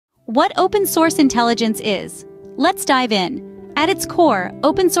What open source intelligence is? Let's dive in. At its core,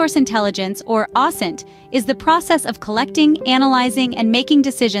 open source intelligence, or OSINT, is the process of collecting, analyzing, and making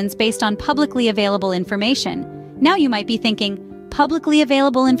decisions based on publicly available information. Now you might be thinking, publicly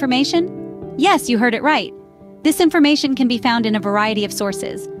available information? Yes, you heard it right. This information can be found in a variety of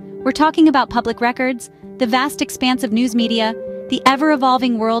sources. We're talking about public records, the vast expanse of news media, the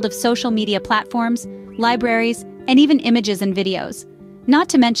ever-evolving world of social media platforms, libraries, and even images and videos. Not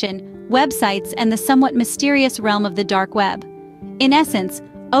to mention websites and the somewhat mysterious realm of the dark web. In essence,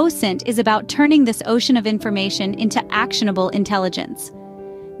 OSINT is about turning this ocean of information into actionable intelligence.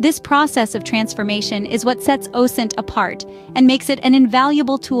 This process of transformation is what sets OSINT apart and makes it an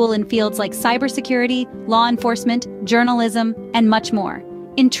invaluable tool in fields like cybersecurity, law enforcement, journalism, and much more.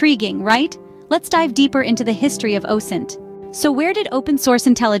 Intriguing, right? Let's dive deeper into the history of OSINT. So where did open source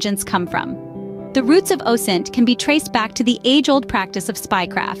intelligence come from? The roots of OSINT can be traced back to the age-old practice of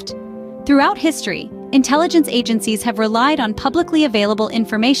spycraft. Throughout history, intelligence agencies have relied on publicly available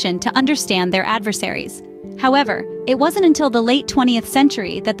information to understand their adversaries. However, it wasn't until the late 20th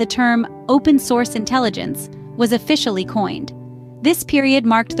century that the term open source intelligence was officially coined. This period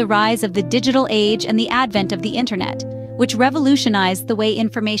marked the rise of the digital age and the advent of the internet, which revolutionized the way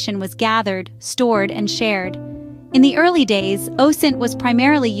information was gathered, stored, and shared. In the early days, OSINT was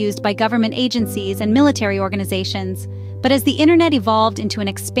primarily used by government agencies and military organizations, but as the internet evolved into an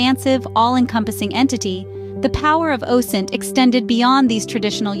expansive, all-encompassing entity, the power of OSINT extended beyond these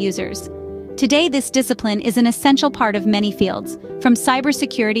traditional users. Today, this discipline is an essential part of many fields, from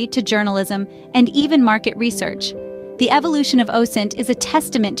cybersecurity to journalism and even market research. The evolution of OSINT is a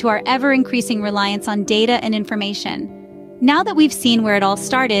testament to our ever-increasing reliance on data and information. Now that we've seen where it all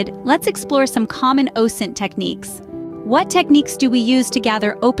started, let's explore some common OSINT techniques. What techniques do we use to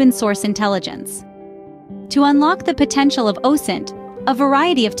gather open source intelligence? To unlock the potential of OSINT, a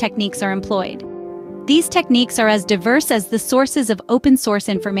variety of techniques are employed. These techniques are as diverse as the sources of open source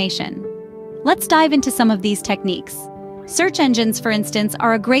information. Let's dive into some of these techniques. Search engines, for instance,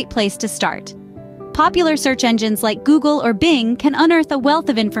 are a great place to start. Popular search engines like Google or Bing can unearth a wealth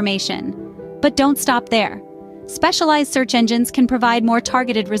of information. But don't stop there. Specialized search engines can provide more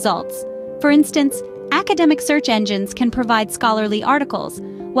targeted results. For instance, academic search engines can provide scholarly articles,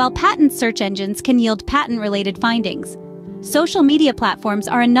 while patent search engines can yield patent-related findings. Social media platforms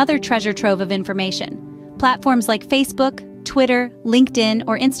are another treasure trove of information. Platforms like Facebook, Twitter, LinkedIn,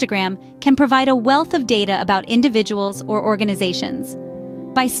 or Instagram can provide a wealth of data about individuals or organizations.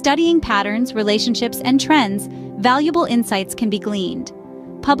 By studying patterns, relationships, and trends, valuable insights can be gleaned.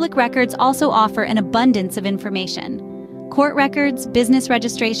 Public records also offer an abundance of information. Court records, business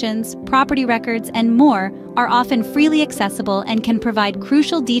registrations, property records, and more are often freely accessible and can provide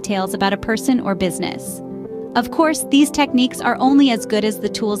crucial details about a person or business. Of course, these techniques are only as good as the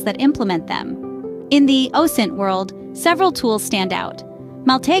tools that implement them. In the OSINT world, several tools stand out.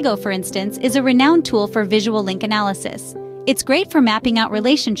 Maltego, for instance, is a renowned tool for visual link analysis. It's great for mapping out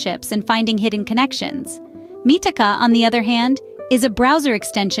relationships and finding hidden connections. Mitaka, on the other hand, is a browser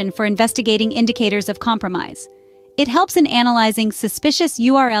extension for investigating indicators of compromise. It helps in analyzing suspicious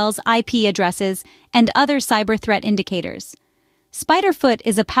URLs, IP addresses, and other cyber threat indicators. Spiderfoot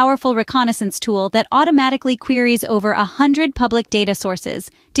is a powerful reconnaissance tool that automatically queries over 100 public data sources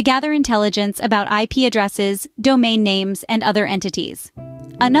to gather intelligence about IP addresses, domain names, and other entities.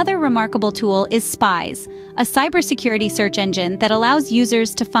 Another remarkable tool is Spies, a cybersecurity search engine that allows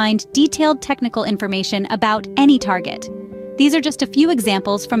users to find detailed technical information about any target. These are just a few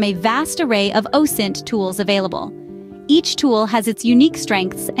examples from a vast array of OSINT tools available. Each tool has its unique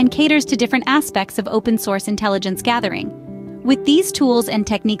strengths and caters to different aspects of open source intelligence gathering. With these tools and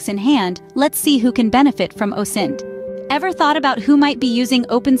techniques in hand, let's see who can benefit from OSINT. Ever thought about who might be using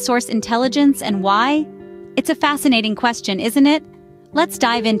open source intelligence and why? It's a fascinating question, isn't it? Let's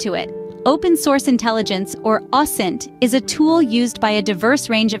dive into it. Open source intelligence, or OSINT, is a tool used by a diverse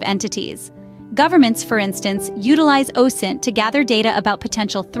range of entities. Governments, for instance, utilize OSINT to gather data about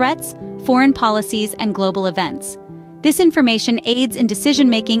potential threats, foreign policies, and global events. This information aids in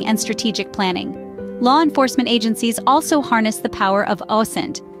decision-making and strategic planning. Law enforcement agencies also harness the power of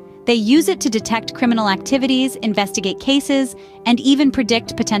OSINT. They use it to detect criminal activities, investigate cases, and even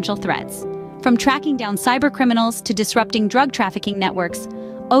predict potential threats. From tracking down cybercriminals to disrupting drug trafficking networks,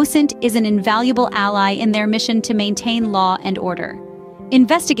 OSINT is an invaluable ally in their mission to maintain law and order.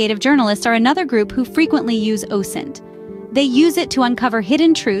 Investigative journalists are another group who frequently use OSINT. They use it to uncover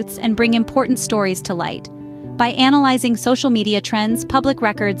hidden truths and bring important stories to light. By analyzing social media trends, public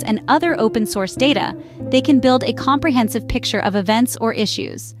records, and other open-source data, they can build a comprehensive picture of events or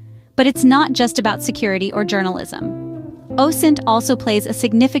issues. But it's not just about security or journalism. OSINT also plays a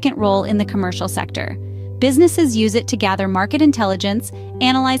significant role in the commercial sector. Businesses use it to gather market intelligence,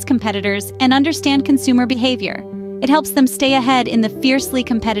 analyze competitors, and understand consumer behavior. It helps them stay ahead in the fiercely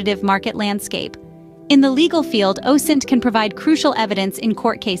competitive market landscape. In the legal field, OSINT can provide crucial evidence in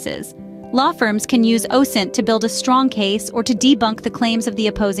court cases. Law firms can use OSINT to build a strong case or to debunk the claims of the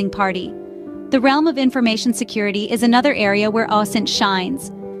opposing party. The realm of information security is another area where OSINT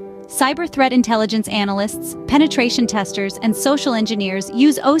shines. Cyber threat intelligence analysts, penetration testers, and social engineers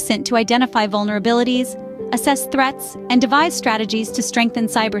use OSINT to identify vulnerabilities, assess threats, and devise strategies to strengthen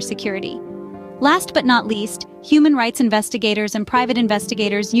cybersecurity. Last but not least, human rights investigators and private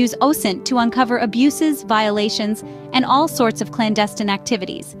investigators use OSINT to uncover abuses, violations, and all sorts of clandestine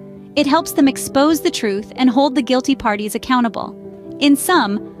activities. It helps them expose the truth and hold the guilty parties accountable. In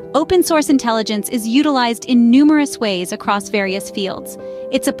sum, open-source intelligence is utilized in numerous ways across various fields.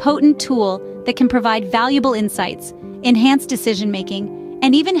 It's a potent tool that can provide valuable insights, enhance decision-making,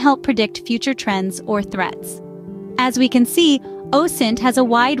 and even help predict future trends or threats. As we can see, OSINT has a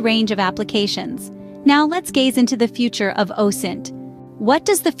wide range of applications. Now let's gaze into the future of OSINT. What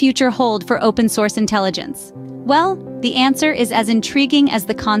does the future hold for open-source intelligence? Well, the answer is as intriguing as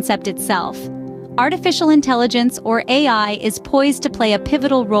the concept itself. Artificial intelligence, or AI, is poised to play a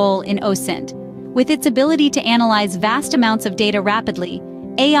pivotal role in OSINT. With its ability to analyze vast amounts of data rapidly,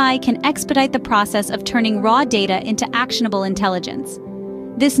 AI can expedite the process of turning raw data into actionable intelligence.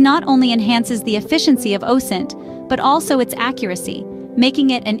 This not only enhances the efficiency of OSINT, but also its accuracy, making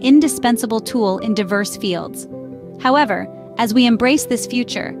it an indispensable tool in diverse fields. However, as we embrace this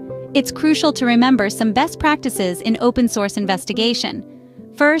future, it's crucial to remember some best practices in open-source investigation.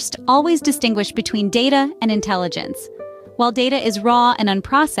 First, always distinguish between data and intelligence. While data is raw and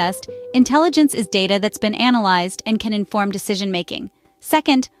unprocessed, intelligence is data that's been analyzed and can inform decision-making.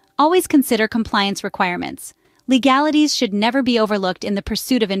 Second, always consider compliance requirements. Legalities should never be overlooked in the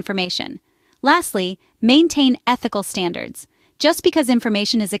pursuit of information. Lastly, maintain ethical standards. Just because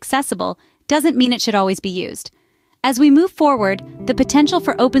information is accessible doesn't mean it should always be used. As we move forward, the potential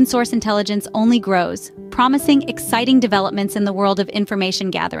for open-source intelligence only grows, promising exciting developments in the world of information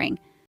gathering.